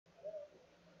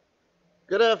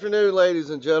Good afternoon, ladies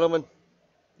and gentlemen.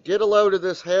 Get a load of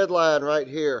this headline right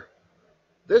here.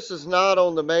 This is not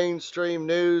on the mainstream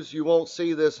news. You won't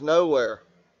see this nowhere.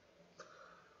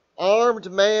 Armed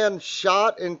man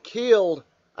shot and killed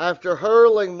after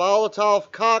hurling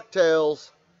Molotov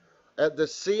cocktails at the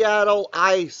Seattle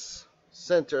ICE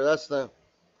Center. That's the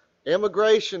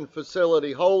immigration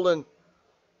facility holding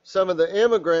some of the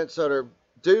immigrants that are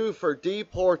due for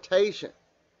deportation.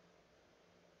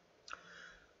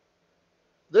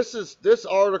 This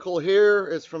article here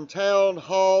is from Town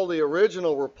Hall. The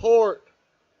original report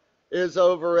is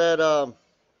over at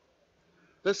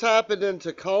this happened in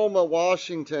Tacoma,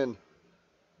 Washington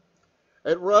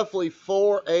at roughly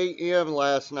 4 a.m.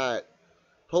 last night.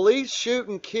 Police shoot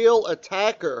and kill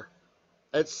attacker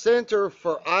at Center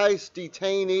for ICE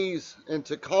detainees in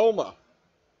Tacoma.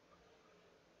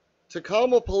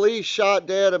 Tacoma police shot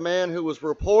dead a man who was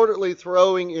reportedly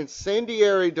throwing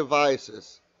incendiary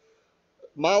devices,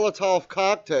 Molotov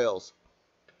cocktails,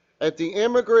 at the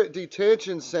Immigrant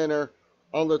Detention Center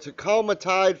on the Tacoma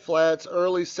Tideflats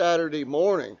early Saturday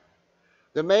morning.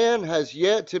 The man has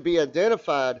yet to be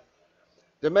identified.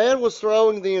 The man was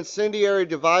throwing the incendiary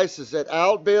devices at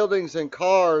outbuildings and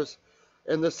cars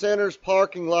in the center's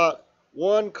parking lot.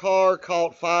 One car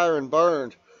caught fire and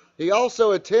burned. He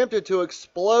also attempted to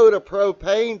explode a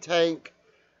propane tank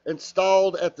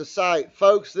installed at the site.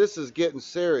 Folks, this is getting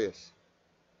serious.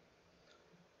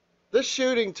 This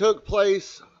shooting took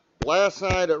place last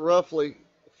night at roughly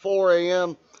 4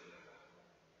 a.m.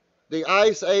 The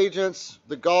ICE agents,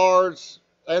 the guards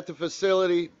at the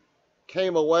facility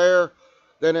came aware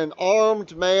that an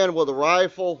armed man with a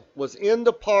rifle was in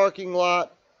the parking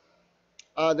lot.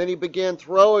 Then he began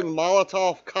throwing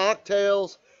Molotov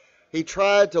cocktails. He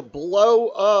tried to blow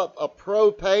up a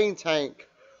propane tank.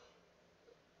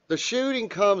 The shooting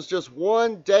comes just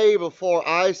one day before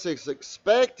ICE is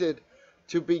expected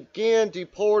to begin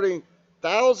deporting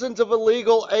thousands of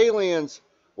illegal aliens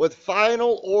with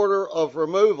final order of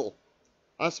removal.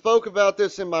 I spoke about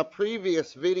this in my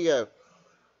previous video.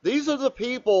 These are the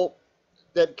people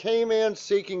that came in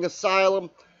seeking asylum.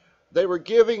 They were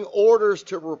giving orders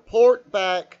to report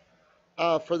back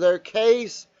for their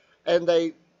case, and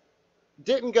they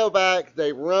didn't go back.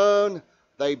 They run,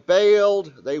 they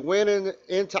bailed, they went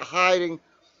into hiding.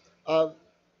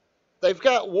 They've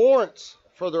got warrants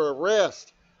for their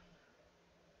arrest.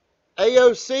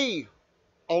 AOC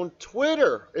on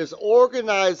Twitter is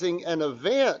organizing an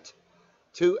event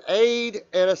to aid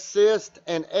and assist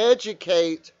and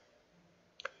educate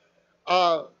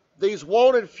these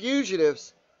wanted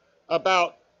fugitives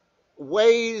about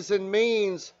ways and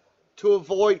means to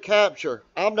avoid capture.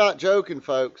 I'm not joking,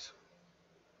 folks.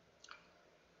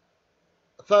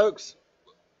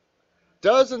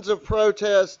 Dozens of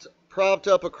protests propped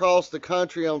up across the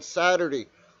country on Saturday.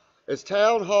 As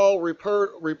Town Hall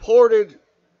reported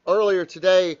earlier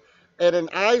today, at an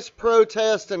ICE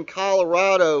protest in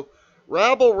Colorado,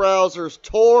 rabble-rousers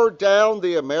tore down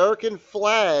the American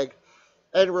flag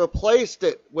and replaced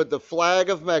it with the flag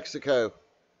of Mexico.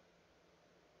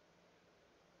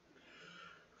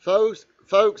 Folks,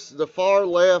 the far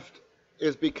left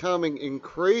is becoming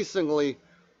increasingly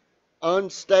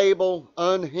unstable,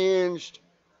 unhinged,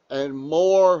 and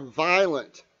more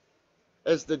violent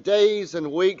as the days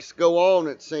and weeks go on,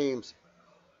 it seems.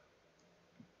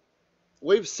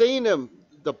 We've seen them,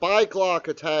 the bike lock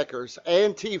attackers,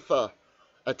 ANTIFA,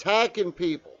 attacking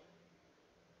people.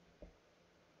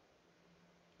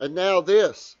 And now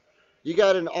this. You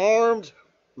got an armed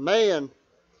man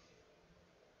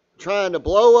trying to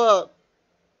blow up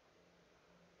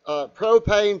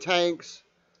propane tanks,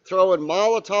 throwing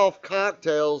Molotov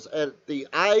cocktails at the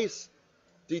ICE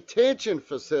detention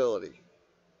facility.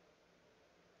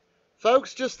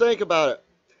 Folks, just think about it.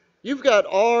 You've got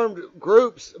armed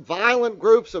groups, violent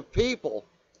groups of people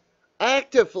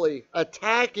actively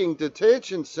attacking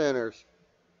detention centers.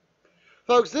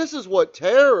 Folks, this is what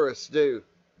terrorists do.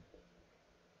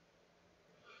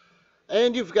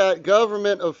 And you've got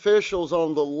government officials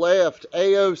on the left,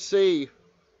 AOC,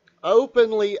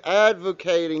 openly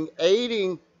advocating,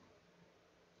 aiding,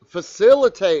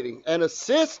 facilitating, and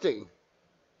assisting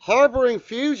harboring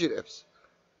fugitives,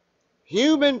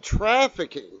 human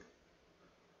trafficking.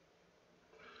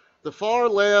 The far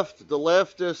left, the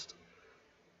leftists,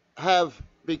 have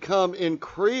become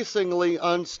increasingly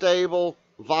unstable,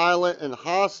 violent, and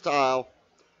hostile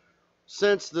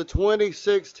since the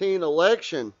 2016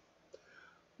 election,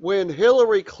 when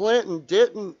Hillary Clinton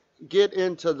didn't get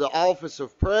into the office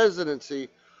of presidency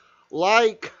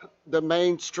like the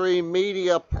mainstream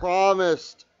media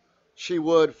promised she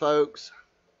would, folks.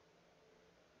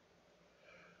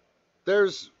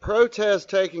 There's protests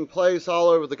taking place all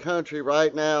over the country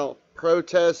right now,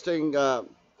 protesting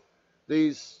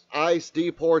these ICE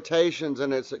deportations,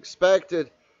 and it's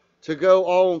expected to go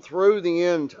on through the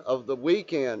end of the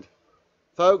weekend.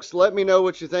 Folks, let me know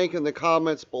what you think in the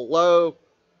comments below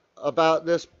about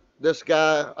this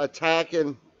guy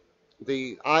attacking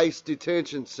the ICE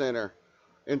Detention Center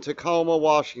in Tacoma,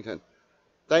 Washington.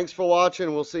 Thanks for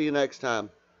watching. We'll see you next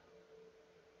time.